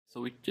So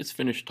we just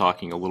finished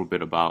talking a little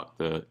bit about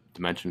the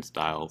dimension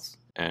styles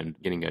and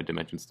getting a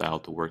dimension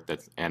style to work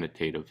that's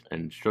annotative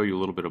and show you a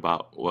little bit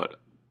about what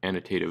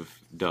annotative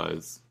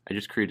does. I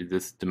just created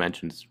this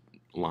dimensions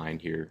line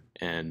here,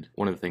 and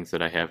one of the things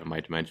that I have in my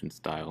dimension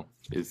style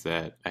is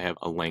that I have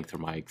a length for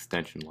my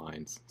extension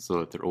lines so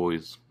that they're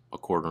always a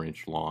 1/4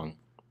 inch long.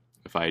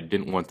 If I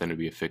didn't want them to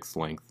be a fixed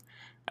length,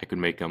 I could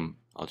make them,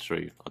 I'll show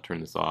you, I'll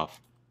turn this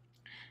off,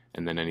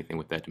 and then anything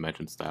with that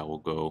dimension style will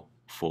go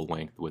full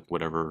length with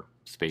whatever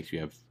space you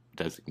have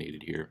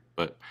designated here.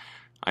 But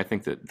I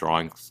think that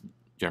drawings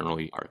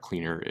generally are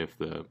cleaner if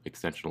the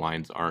extension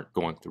lines aren't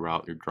going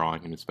throughout your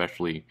drawing, and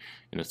especially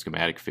in a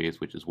schematic phase,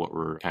 which is what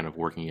we're kind of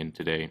working in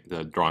today,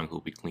 the drawing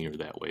will be cleaner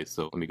that way.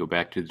 So let me go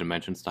back to the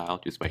dimension style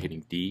just by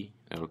hitting D.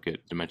 That'll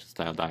get dimension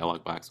style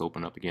dialog box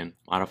open up again.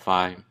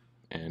 Modify,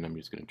 and I'm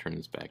just going to turn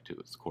this back to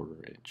its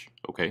 1/4 inch.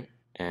 Okay,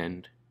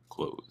 and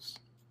close.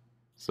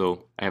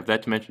 So I have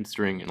that dimension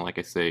string, and like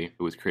I say, it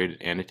was created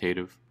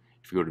annotative.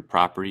 If you go to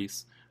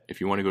properties, if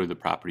you want to go to the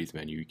properties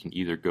menu, you can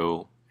either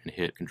go and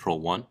hit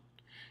Control-1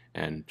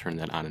 and turn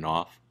that on and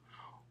off,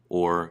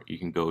 or you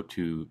can go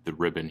to the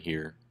ribbon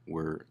here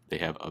where they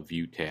have a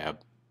view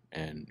tab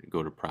and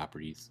go to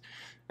properties,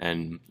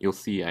 and you'll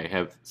see I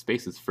have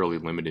spaces fairly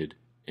limited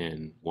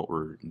in what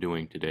we're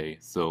doing today.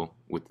 So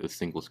with a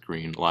single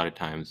screen, a lot of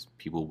times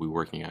people will be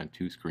working on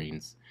 2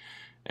 screens,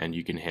 and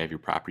you can have your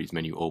properties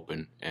menu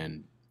open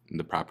and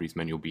the properties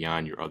menu will be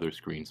on your other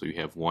screen. So you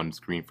have one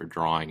screen for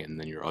drawing, and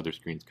then your other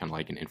screen is kind of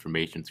like an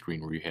information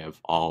screen where you have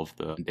all of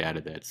the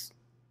data that's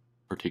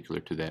particular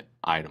to that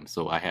item.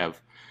 So I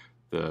have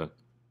the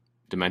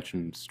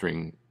dimension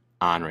string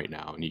on right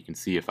now, and you can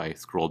see if I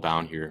scroll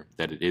down here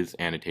that it is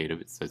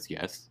annotative. It says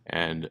yes,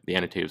 and the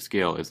annotative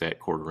scale is at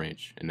 1/4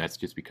 inch, and that's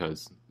just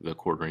because the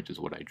 1/4 inch is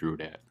what I drew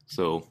it at.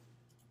 So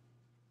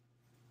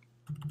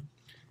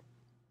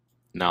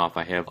now if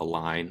I have a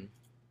line,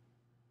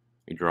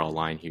 we draw a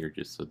line here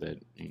just so that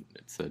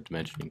it's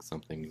dimensioning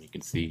something, and you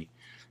can see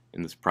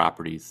in this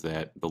properties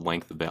that the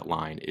length of that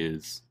line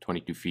is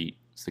 22 feet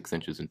 6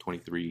 inches and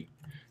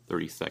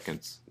 23/30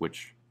 seconds,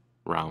 which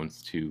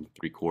rounds to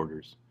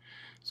 3/4.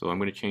 So I'm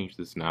going to change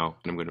this now,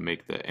 and I'm going to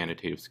make the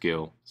annotative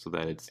scale so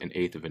that it's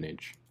 1/8 of an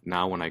inch.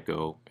 Now when I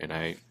go and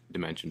I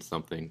dimension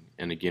something,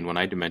 and again when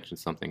I dimension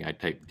something I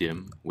type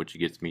dim, which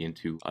gets me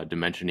into a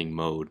dimensioning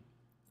mode,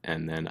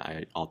 and then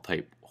I'll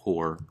type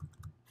hor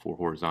for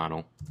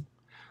horizontal,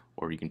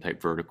 or you can type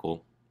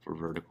vertical for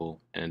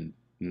vertical, and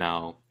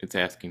now it's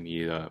asking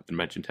me the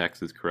dimension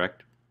text is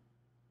correct,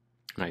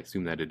 and I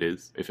assume that it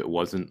is. If it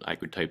wasn't, I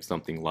could type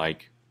something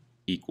like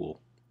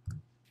equal,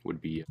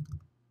 would be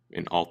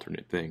an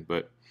alternate thing,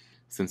 but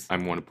since I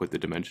want to put the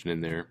dimension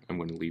in there, I'm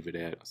going to leave it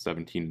at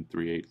 17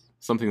 3/8.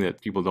 Something that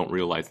people don't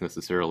realize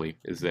necessarily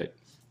is that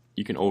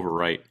you can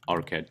overwrite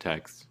AutoCAD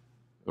text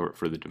or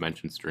for the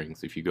dimension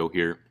strings. If you go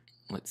here,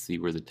 let's see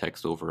where the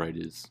text override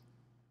is.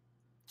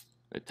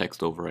 A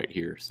text overwrite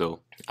here.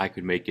 So I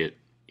could make it,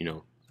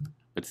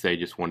 let's say I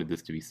just wanted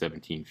this to be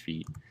 17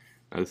 feet.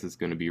 Now this is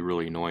going to be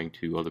really annoying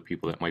to other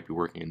people that might be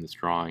working in this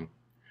drawing,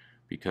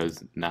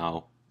 because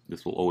now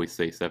this will always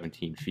say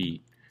 17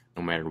 feet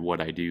no matter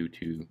what I do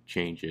to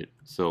change it.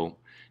 So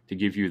to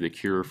give you the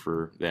cure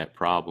for that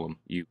problem,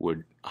 you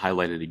would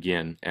highlight it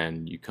again,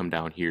 and you come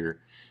down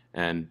here,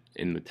 and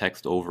in the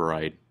text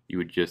override you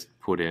would just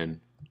put in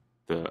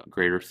the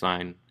greater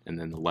sign and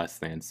then the less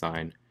than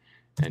sign,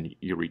 and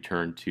you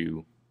return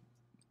to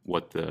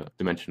what the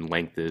dimension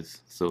length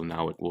is. So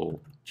now it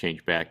will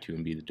change back to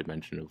and be the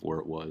dimension of where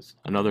it was.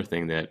 Another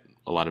thing that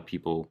a lot of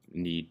people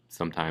need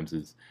sometimes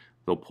is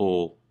they'll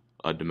pull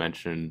a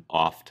dimension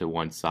off to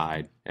one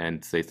side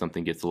and say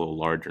something gets a little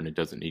larger and it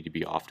doesn't need to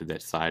be off to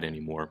that side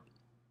anymore.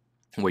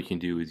 What you can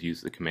do is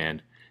use the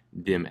command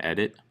dim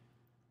edit,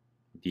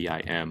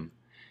 DIMEDIT,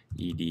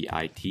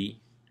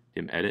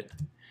 dim edit,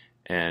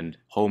 and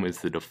home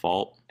is the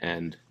default,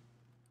 and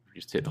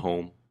just hit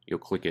home, you'll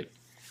click it,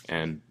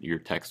 and your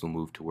text will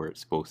move to where it's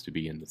supposed to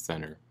be in the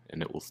center,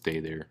 and it will stay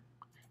there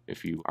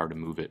if you are to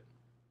move it.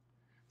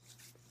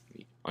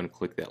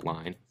 Unclick that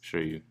line, show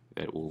you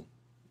that it will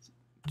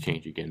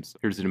change again. So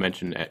here's the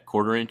dimension at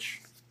 1/4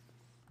 inch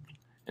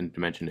and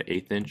dimension at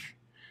 1/8 inch,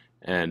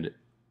 and it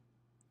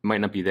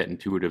might not be that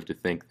intuitive to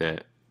think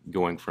that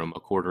going from a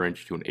 1/4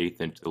 inch to an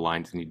 1/8 inch the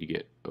lines need to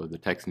get, or the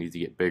text needs to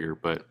get bigger,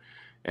 but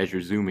as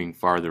you're zooming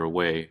farther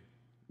away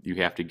you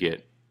have to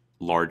get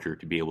larger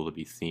to be able to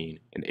be seen.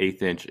 An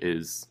 1/8 inch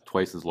is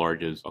twice as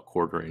large as a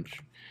 1/4 inch,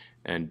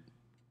 and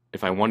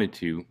if I wanted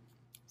to,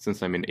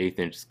 since I'm in 1/8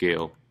 inch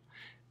scale,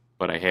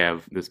 but I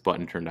have this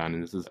button turned on,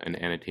 and this is an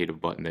annotative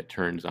button that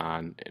turns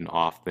on and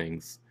off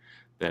things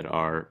that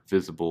are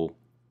visible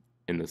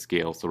in the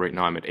scale. So right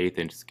now I'm at 1/8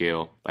 inch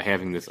scale. By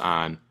having this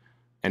on,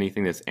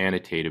 anything that's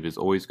annotative is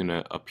always going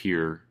to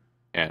appear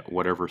at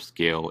whatever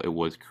scale it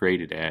was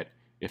created at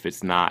if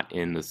it's not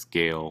in the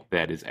scale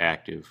that is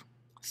active.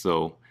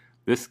 So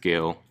this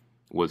scale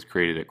was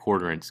created at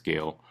 1/4 inch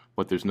scale,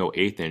 but there's no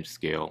 1/8 inch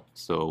scale,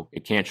 so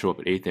it can't show up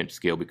at 1/8 inch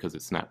scale because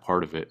it's not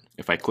part of it.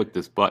 If I click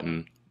this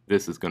button,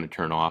 this is going to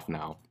turn off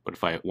now. But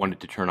if I wanted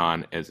to turn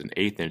on as an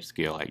 1/8 inch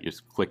scale, I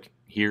just click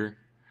here,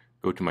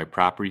 go to my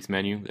properties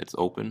menu that's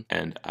open,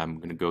 and I'm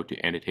going to go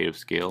to annotative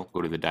scale,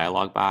 go to the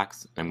dialog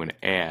box, and I'm going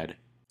to add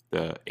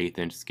the 1/8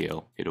 inch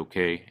scale, hit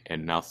OK,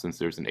 and now since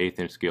there's an 1/8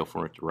 inch scale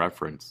for it to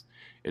reference,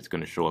 it's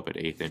going to show up at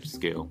 1/8 inch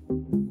scale.